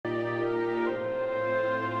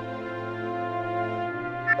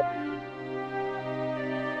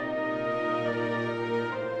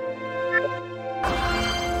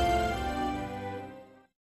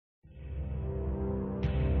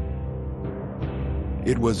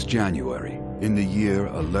It was January in the year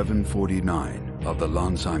 1149 of the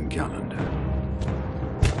Lansheim calendar.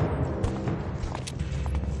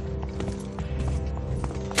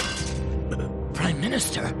 Prime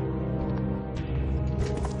Minister?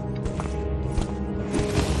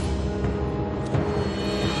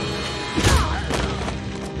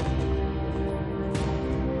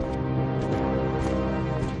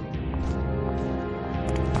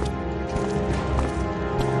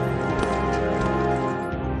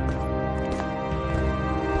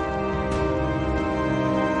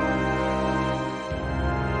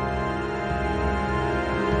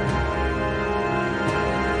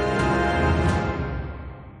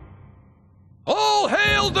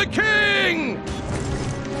 The king!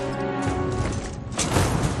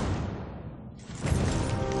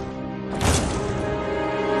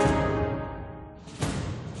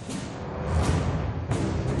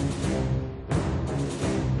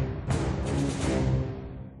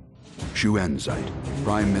 Schuenzeit,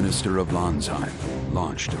 Prime Minister of Lansheim,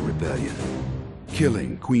 launched a rebellion,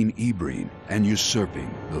 killing Queen Ibreen and usurping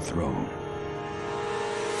the throne.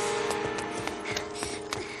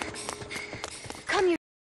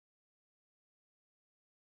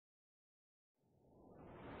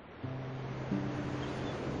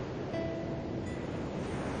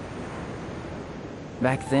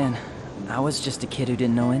 Back then, I was just a kid who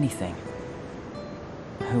didn't know anything.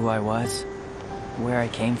 Who I was, where I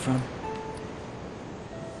came from.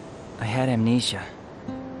 I had amnesia,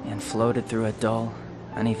 and floated through a dull,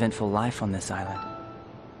 uneventful life on this island.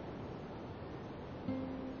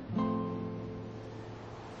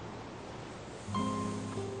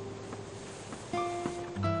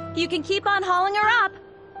 You can keep on hauling her up!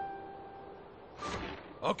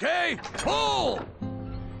 Okay, pull!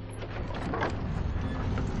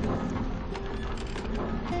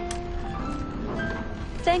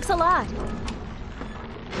 Thanks a lot.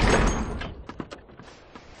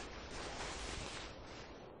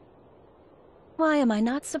 Why am I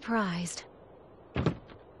not surprised?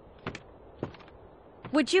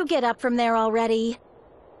 Would you get up from there already?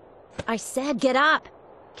 I said get up!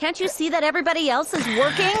 Can't you see that everybody else is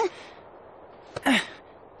working?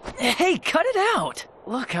 Hey, cut it out!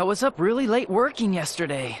 Look, I was up really late working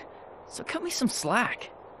yesterday, so cut me some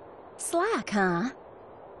slack. Slack, huh?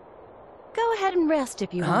 Go ahead and rest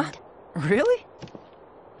if you want. Really?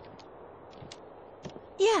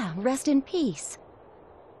 Yeah, rest in peace.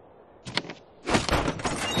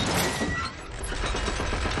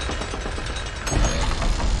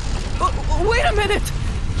 Wait a minute!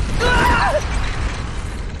 Ah!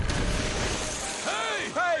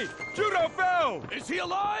 Hey! Judo fell! Is he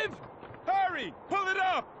alive? Hurry! Pull it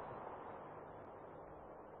up!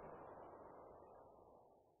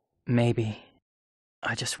 Maybe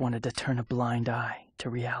I just wanted to turn a blind eye to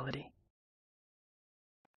reality.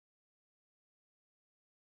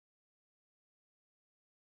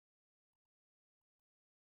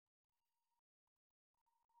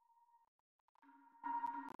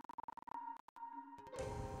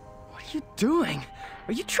 What are you doing?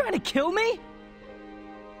 Are you trying to kill me?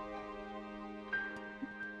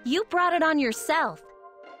 You brought it on yourself.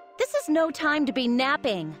 This is no time to be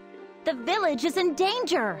napping. The village is in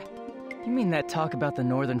danger. You mean that talk about the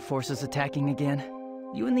northern forces attacking again?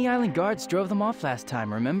 You and the island guards drove them off last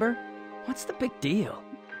time, remember? What's the big deal?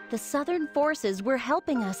 The southern forces were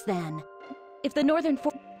helping us then. If the northern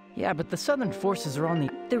Yeah, but the southern forces are on the...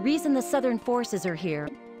 The reason the southern forces are here,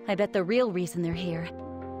 I bet the real reason they're here.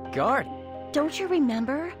 Guard. Don't you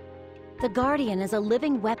remember? The Guardian is a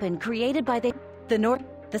living weapon created by the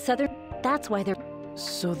southern... That's why they're...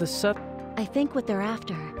 So the I think what they're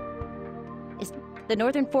after is the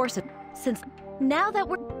northern forces, since now that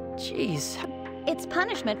we're... Jeez. It's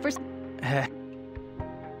punishment for...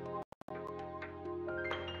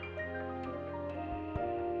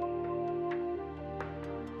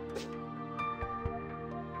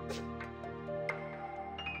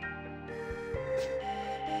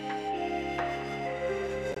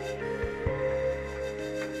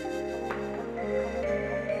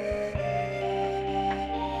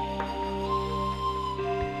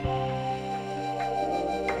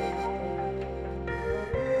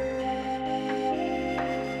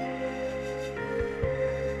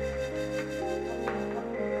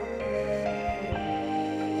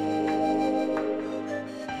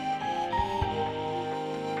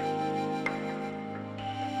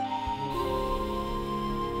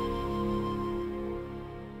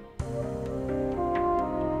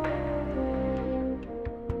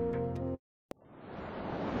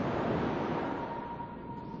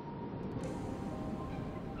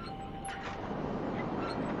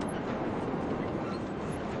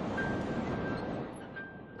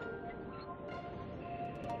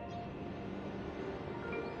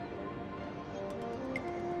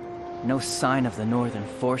 No sign of the northern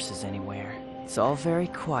forces anywhere. It's all very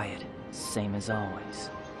quiet, same as always.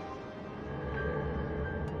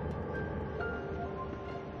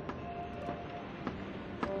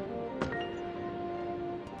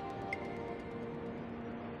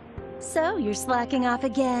 So, you're slacking off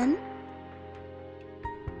again?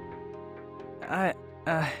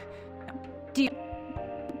 Do you...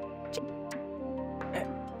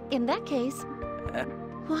 In that case...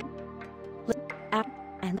 what?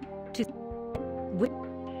 And to... with...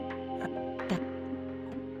 that...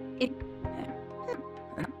 it...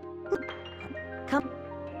 come...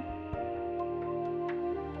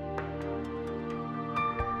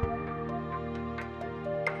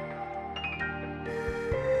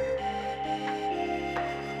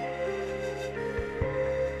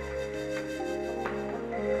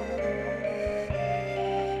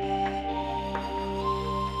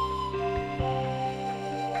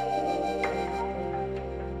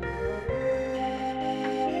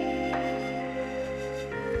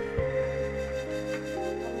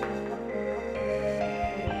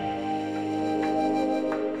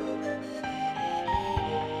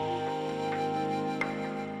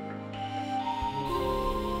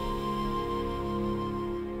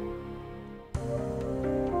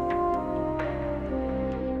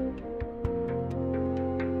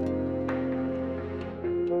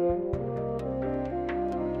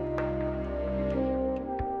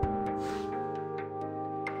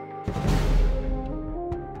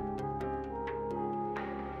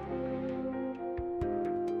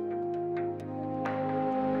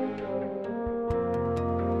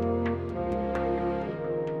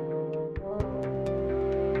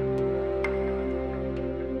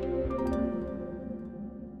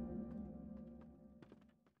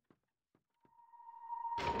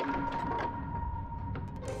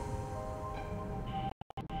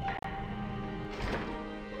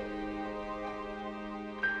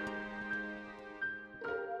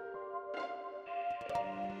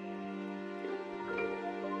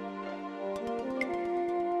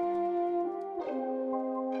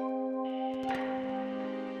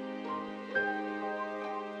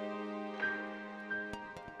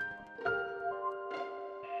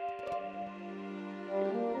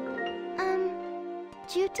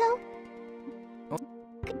 Juto?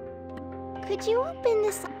 Could you open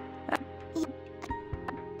this?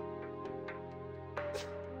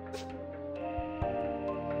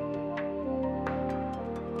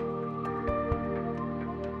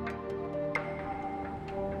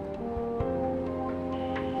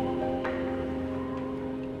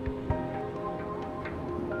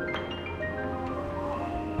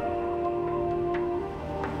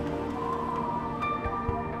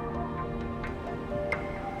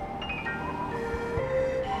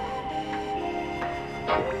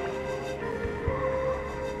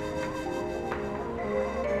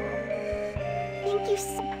 Thank you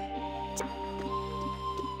so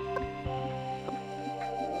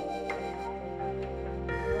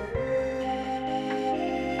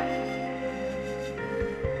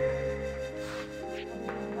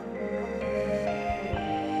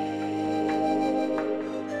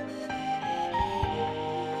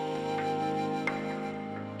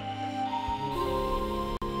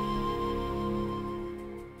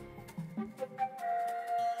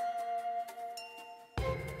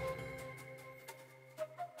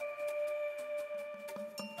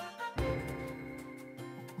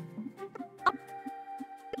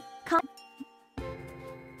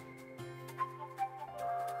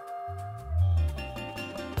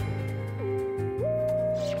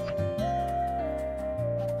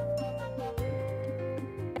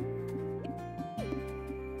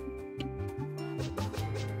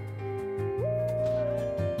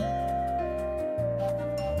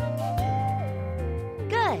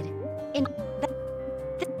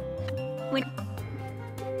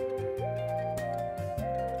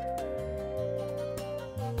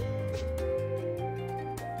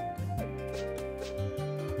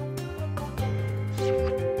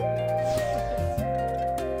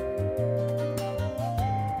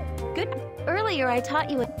Earlier I taught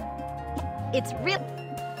you it's real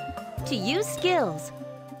to use skills.